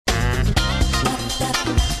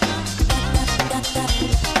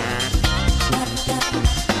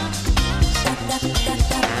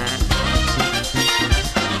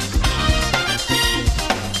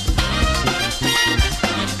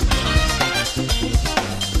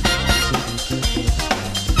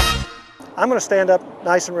I'm going to stand up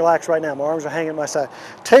nice and relaxed right now. My arms are hanging at my side.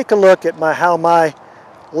 Take a look at how my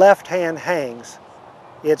left hand hangs.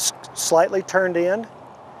 It's slightly turned in,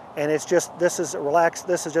 and it's just, this is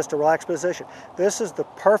just a relaxed position. This is the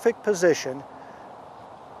perfect position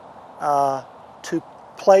to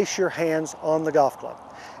place your hands on the golf club.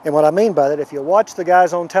 And what I mean by that, if you watch the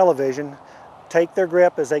guys on television take their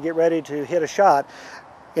grip as they get ready to hit a shot,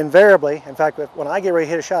 invariably, in fact, when I get ready to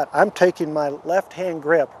hit a shot, I'm taking my left hand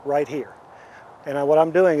grip right here. And what I'm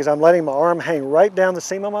doing is I'm letting my arm hang right down the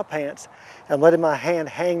seam of my pants and letting my hand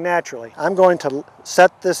hang naturally. I'm going to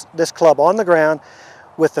set this club on the ground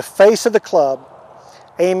with the face of the club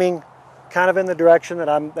aiming kind of in the direction that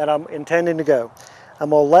I'm intending to go. I'm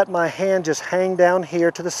going to let my hand just hang down here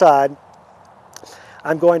to the side.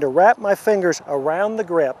 I'm going to wrap my fingers around the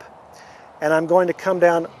grip, and I'm going to come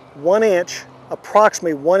down 1 inch,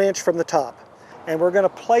 approximately 1 inch from the top. And we're going to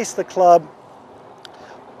place the club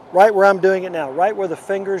right where I'm doing it now, right where the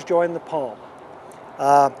fingers join the palm.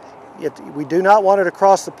 We do not want it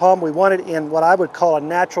across the palm. We want it in what I would call a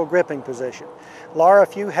natural gripping position. Laura,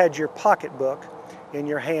 if you had your pocketbook in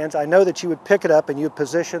your hands, I know that you would pick it up and you would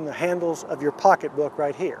position the handles of your pocketbook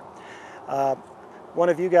right here. One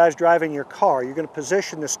of you guys driving your car, you're going to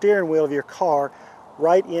position the steering wheel of your car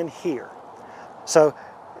right in here. So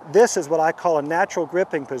this is what I call a natural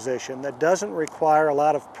gripping position that doesn't require a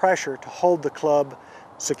lot of pressure to hold the club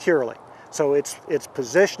securely. So it's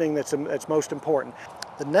positioning that's most important.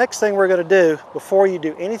 The next thing we're going to do before you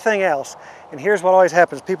do anything else, and here's what always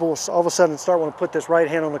happens, people will all of a sudden start wanting to put this right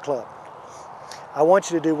hand on the club. I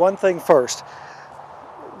want you to do one thing first.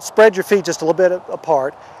 Spread your feet just a little bit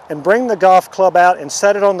apart and bring the golf club out and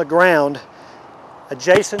set it on the ground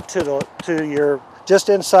adjacent to your, just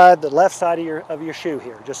inside the left side of your shoe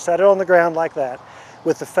here. Just set it on the ground like that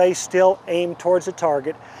with the face still aimed towards the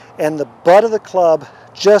target and the butt of the club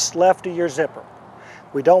just left of your zipper.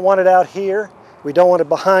 We don't want it out here. We don't want it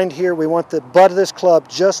behind here. We want the butt of this club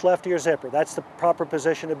just left of your zipper. That's the proper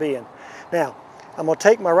position to be in. Now, I'm going to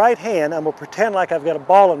take my right hand, I'm going to pretend like I've got a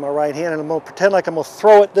ball in my right hand, and I'm going to pretend like I'm going to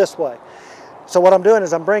throw it this way. So what I'm doing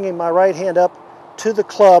is I'm bringing my right hand up to the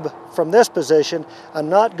club from this position. I'm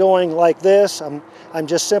not going like this. I'm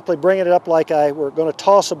just simply bringing it up like we're going to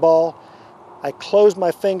toss a ball. I close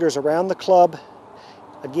my fingers around the club,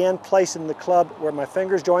 again placing the club where my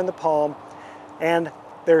fingers join the palm. And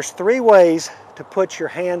there's 3 ways to put your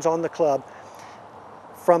hands on the club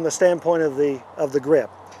from the standpoint of the grip.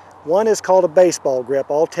 One is called a baseball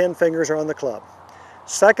grip. All 10 fingers are on the club.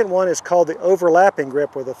 Second one is called the overlapping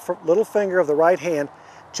grip, where the little finger of the right hand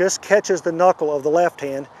just catches the knuckle of the left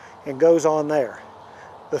hand and goes on there.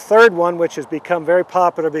 The third one, which has become very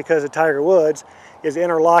popular because of Tiger Woods, is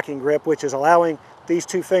interlocking grip, which is allowing these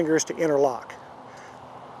 2 fingers to interlock.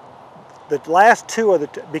 The last 2 are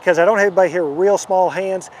because I don't have anybody here with real small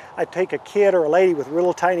hands, I take a kid or a lady with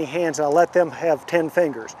real tiny hands and I let them have 10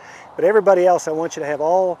 fingers. But everybody else, I want you to have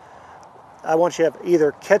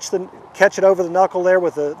either catch it over the knuckle there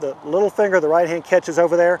with the little finger, the right hand catches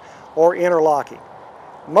over there, or interlocking.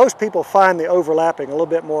 Most people find the overlapping a little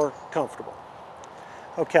bit more comfortable.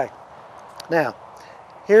 Okay, now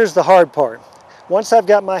here's the hard part. Once I've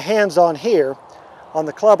got my hands on here, on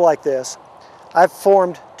the club like this, I've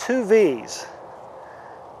formed 2 V's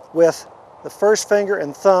with the first finger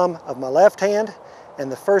and thumb of my left hand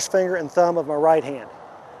and the first finger and thumb of my right hand.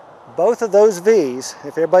 Both of those V's,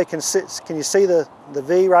 if everybody can you see the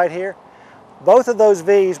V right here? Both of those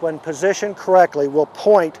V's, when positioned correctly, will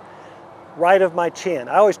point right of my chin.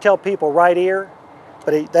 I always tell people right ear,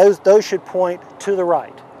 but those should point to the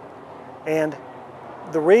right. And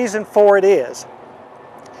the reason for it is,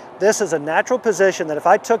 this is a natural position that if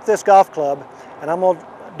I took this golf club, and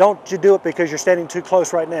don't you do it because you're standing too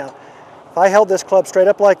close right now. If I held this club straight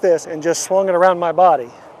up like this and just swung it around my body,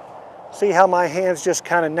 see how my hands just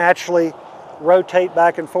kind of naturally rotate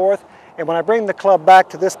back and forth? And when I bring the club back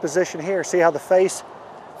to this position here, see how the face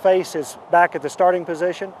is back at the starting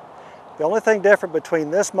position? The only thing different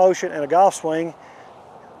between this motion and a golf swing,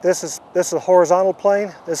 this is a horizontal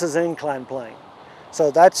plane, this is an inclined plane.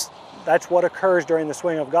 So that's what occurs during the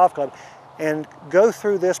swing of a golf club. And go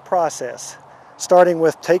through this process, starting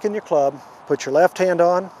with taking your club, put your left hand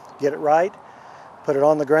on, get it right, put it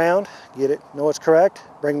on the ground, get it, know it's correct,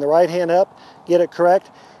 bring the right hand up, get it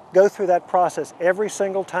correct. Go through that process every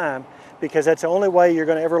single time, because that's the only way you're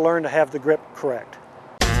going to ever learn to have the grip correct.